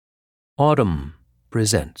Autumn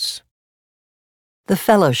presents The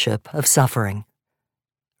Fellowship of Suffering,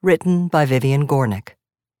 written by Vivian Gornick.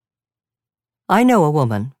 I know a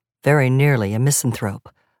woman, very nearly a misanthrope,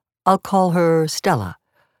 I'll call her Stella,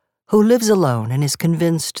 who lives alone and is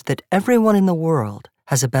convinced that everyone in the world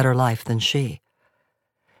has a better life than she.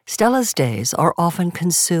 Stella's days are often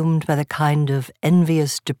consumed by the kind of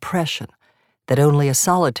envious depression that only a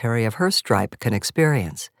solitary of her stripe can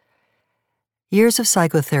experience. Years of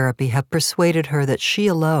psychotherapy have persuaded her that she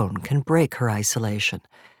alone can break her isolation,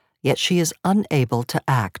 yet she is unable to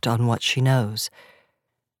act on what she knows.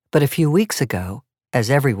 But a few weeks ago, as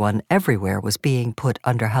everyone everywhere was being put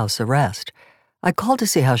under house arrest, I called to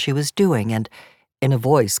see how she was doing, and in a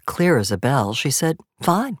voice clear as a bell, she said,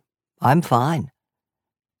 "Fine, I'm fine."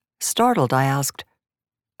 Startled, I asked,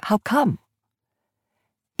 "How come?"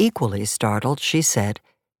 Equally startled, she said,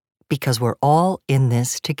 "Because we're all in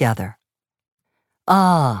this together."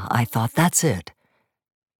 Ah, I thought, that's it.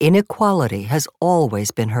 Inequality has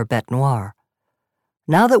always been her bête noire.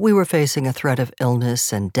 Now that we were facing a threat of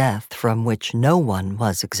illness and death from which no one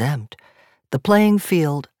was exempt, the playing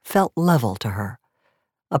field felt level to her.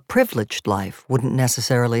 A privileged life wouldn't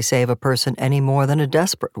necessarily save a person any more than a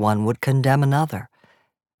desperate one would condemn another.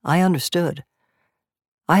 I understood.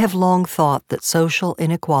 I have long thought that social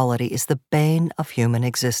inequality is the bane of human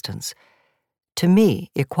existence. To me,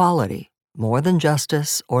 equality, more than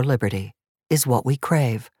justice or liberty, is what we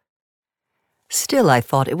crave. Still, I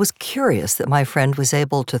thought it was curious that my friend was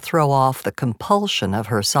able to throw off the compulsion of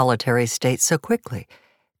her solitary state so quickly,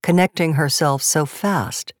 connecting herself so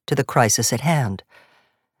fast to the crisis at hand.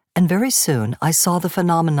 And very soon I saw the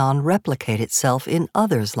phenomenon replicate itself in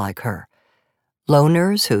others like her.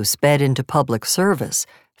 Loners who sped into public service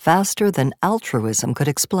faster than altruism could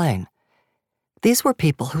explain. These were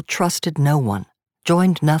people who trusted no one,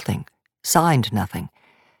 joined nothing, signed nothing.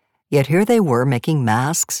 Yet here they were making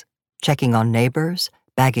masks, checking on neighbors,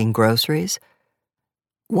 bagging groceries.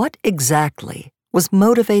 What exactly was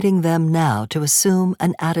motivating them now to assume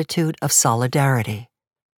an attitude of solidarity?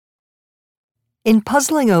 In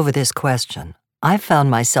puzzling over this question, I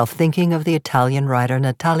found myself thinking of the Italian writer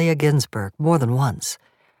Natalia Ginzburg more than once.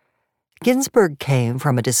 Ginzburg came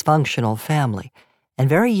from a dysfunctional family, and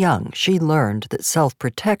very young she learned that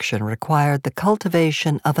self-protection required the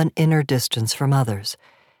cultivation of an inner distance from others.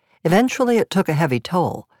 Eventually it took a heavy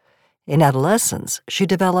toll. In adolescence, she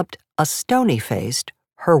developed a stony-faced,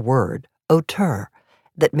 her word, hauteur,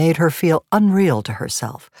 that made her feel unreal to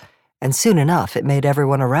herself, and soon enough it made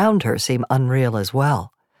everyone around her seem unreal as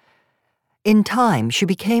well. In time, she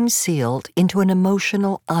became sealed into an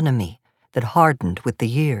emotional anomie that hardened with the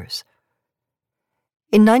years.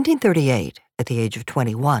 In 1938, at the age of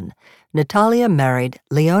 21, Natalia married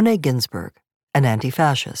Leone Ginzburg, an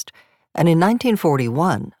anti-fascist, and in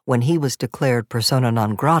 1941, when he was declared persona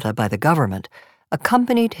non grata by the government,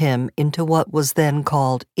 accompanied him into what was then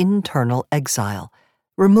called internal exile,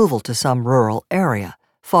 removal to some rural area,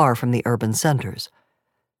 far from the urban centers.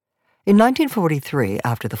 In 1943,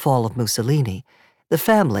 after the fall of Mussolini, the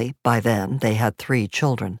family, by then they had 3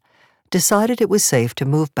 children, decided it was safe to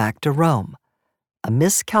move back to Rome, a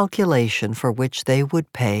miscalculation for which they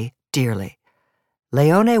would pay dearly.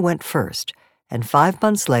 Leone went first, and 5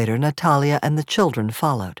 months later Natalia and the children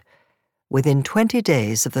followed. Within 20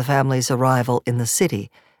 days of the family's arrival in the city,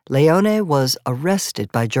 Leone was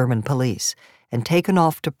arrested by German police and taken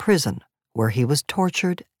off to prison, where he was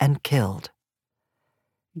tortured and killed.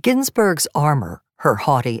 Ginzburg's armor, her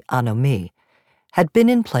haughty anomie, had been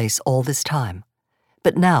in place all this time,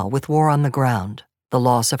 but now, with war on the ground, the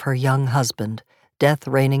loss of her young husband, death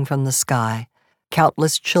raining from the sky,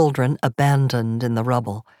 countless children abandoned in the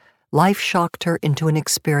rubble, life shocked her into an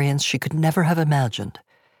experience she could never have imagined.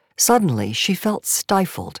 Suddenly, she felt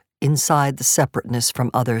stifled inside the separateness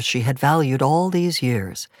from others she had valued all these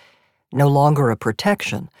years. No longer a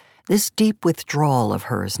protection, this deep withdrawal of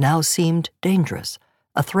hers now seemed dangerous,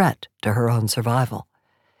 a threat to her own survival.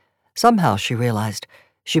 Somehow, she realized,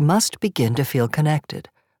 she must begin to feel connected,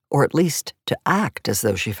 or at least to act as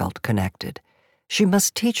though she felt connected. She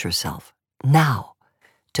must teach herself, now,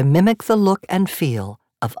 to mimic the look and feel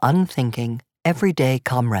of unthinking, everyday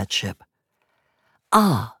comradeship.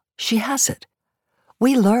 Ah, she has it.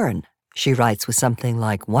 We learn, she writes with something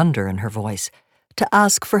like wonder in her voice, to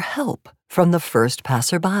ask for help from the first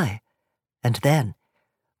passerby. And then,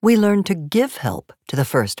 we learn to give help to the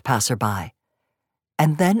first passerby.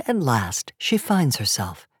 And then at last she finds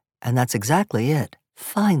herself, and that's exactly it,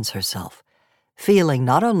 finds herself, feeling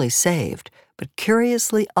not only saved, but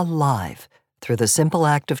curiously alive through the simple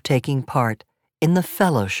act of taking part in the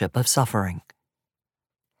fellowship of suffering.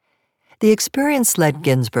 The experience led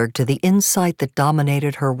Ginsburg to the insight that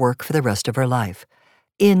dominated her work for the rest of her life.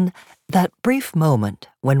 In that brief moment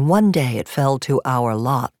when one day it fell to our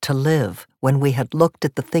lot to live when we had looked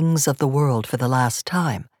at the things of the world for the last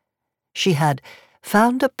time, she had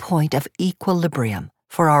found a point of equilibrium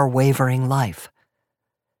for our wavering life.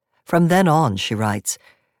 From then on, she writes,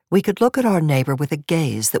 we could look at our neighbor with a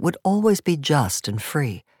gaze that would always be just and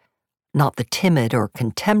free, not the timid or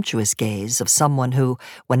contemptuous gaze of someone who,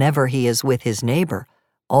 whenever he is with his neighbor,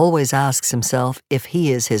 always asks himself if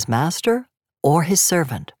he is his master or his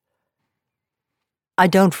servant. I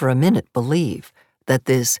don't for a minute believe that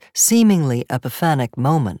this seemingly epiphanic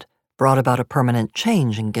moment brought about a permanent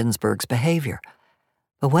change in Ginsburg's behavior.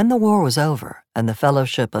 But when the war was over and the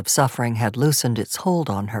Fellowship of Suffering had loosened its hold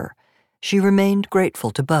on her, she remained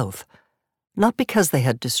grateful to both, not because they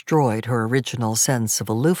had destroyed her original sense of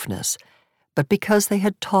aloofness, but because they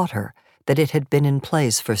had taught her that it had been in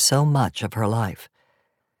place for so much of her life.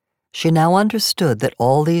 She now understood that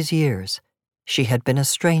all these years she had been a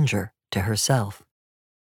stranger to herself.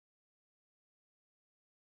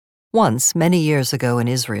 Once, many years ago in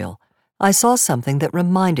Israel, I saw something that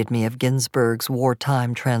reminded me of Ginsburg's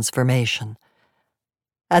wartime transformation.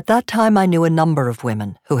 At that time, I knew a number of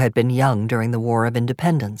women who had been young during the War of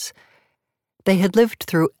Independence. They had lived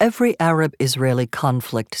through every Arab-Israeli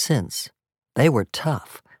conflict since. They were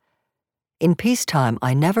tough. In peacetime,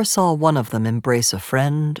 I never saw one of them embrace a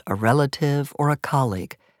friend, a relative, or a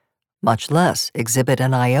colleague, much less exhibit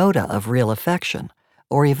an iota of real affection,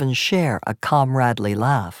 or even share a comradely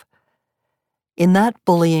laugh. In that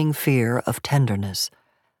bullying fear of tenderness,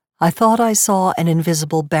 I thought I saw an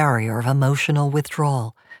invisible barrier of emotional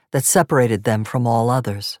withdrawal that separated them from all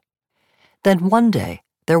others. Then one day,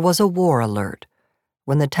 there was a war alert.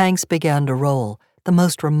 When the tanks began to roll, the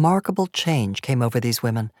most remarkable change came over these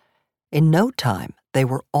women. In no time, they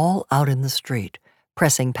were all out in the street,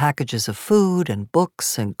 pressing packages of food and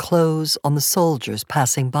books and clothes on the soldiers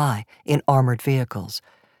passing by in armored vehicles.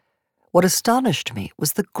 What astonished me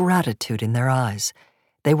was the gratitude in their eyes.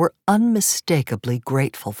 They were unmistakably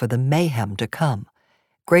grateful for the mayhem to come,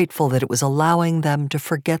 grateful that it was allowing them to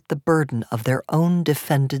forget the burden of their own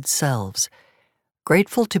defended selves,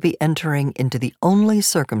 grateful to be entering into the only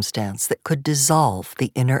circumstance that could dissolve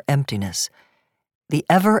the inner emptiness, the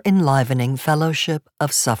ever-enlivening fellowship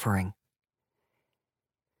of suffering.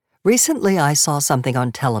 Recently, I saw something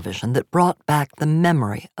on television that brought back the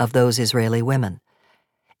memory of those Israeli women.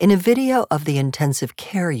 In a video of the intensive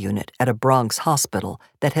care unit at a Bronx hospital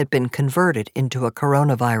that had been converted into a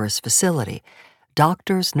coronavirus facility,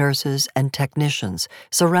 doctors, nurses, and technicians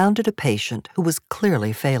surrounded a patient who was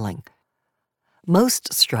clearly failing.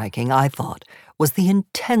 Most striking, I thought, was the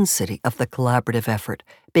intensity of the collaborative effort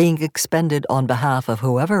being expended on behalf of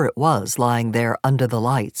whoever it was lying there under the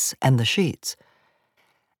lights and the sheets.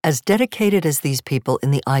 As dedicated as these people in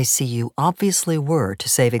the ICU obviously were to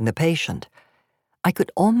saving the patient, I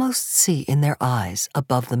could almost see in their eyes,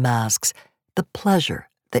 above the masks, the pleasure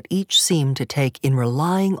that each seemed to take in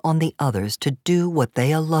relying on the others to do what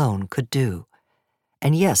they alone could do.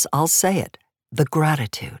 And yes, I'll say it, the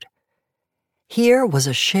gratitude. Here was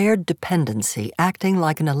a shared dependency acting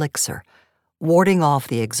like an elixir, warding off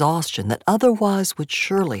the exhaustion that otherwise would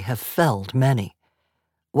surely have felled many.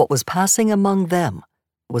 What was passing among them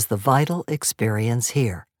was the vital experience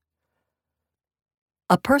here.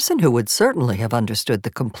 A person who would certainly have understood the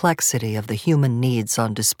complexity of the human needs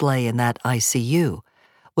on display in that ICU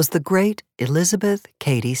was the great Elizabeth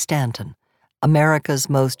Cady Stanton, America's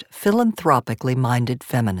most philanthropically minded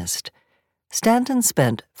feminist. Stanton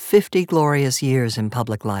spent 50 glorious years in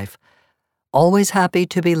public life, always happy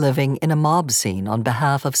to be living in a mob scene on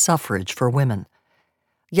behalf of suffrage for women.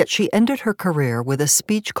 Yet she ended her career with a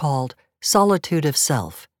speech called Solitude of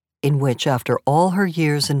Self, in which, after all her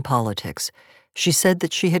years in politics, she said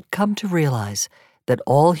that she had come to realize that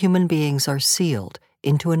all human beings are sealed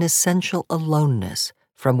into an essential aloneness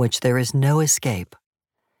from which there is no escape.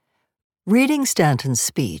 Reading Stanton's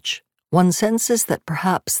speech, one senses that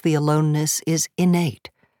perhaps the aloneness is innate.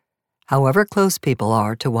 However close people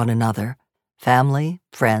are to one another, family,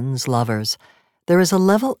 friends, lovers, there is a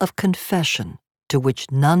level of confession to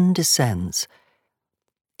which none descends.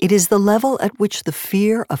 It is the level at which the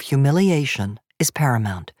fear of humiliation is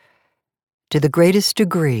paramount. To the greatest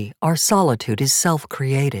degree, our solitude is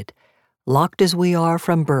self-created, locked as we are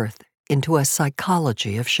from birth into a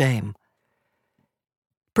psychology of shame.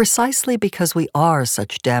 Precisely because we are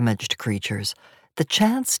such damaged creatures, the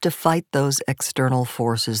chance to fight those external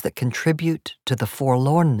forces that contribute to the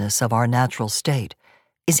forlornness of our natural state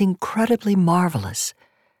is incredibly marvelous.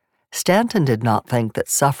 Stanton did not think that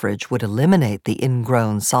suffrage would eliminate the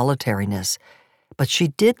ingrown solitariness, but she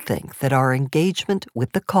did think that our engagement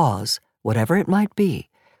with the cause, whatever it might be,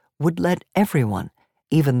 would let everyone,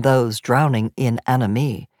 even those drowning in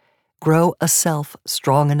anomie, grow a self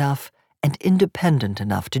strong enough and independent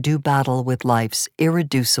enough to do battle with life's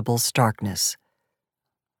irreducible starkness.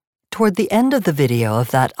 Toward the end of the video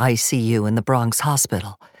of that ICU in the Bronx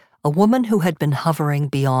hospital, a woman who had been hovering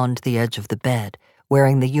beyond the edge of the bed,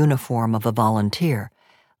 wearing the uniform of a volunteer,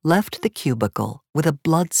 left the cubicle with a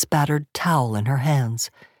blood-spattered towel in her hands.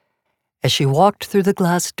 As she walked through the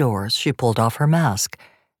glass doors, she pulled off her mask,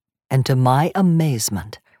 and to my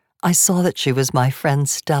amazement, I saw that she was my friend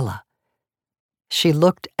Stella. She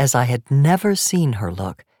looked as I had never seen her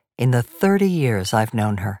look in the 30 years I've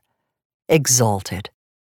known her, exalted.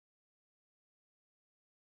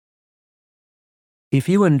 If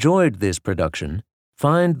you enjoyed this production,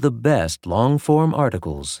 find the best long-form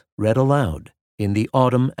articles read aloud in the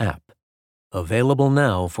Autumn app, available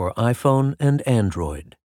now for iPhone and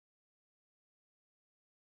Android.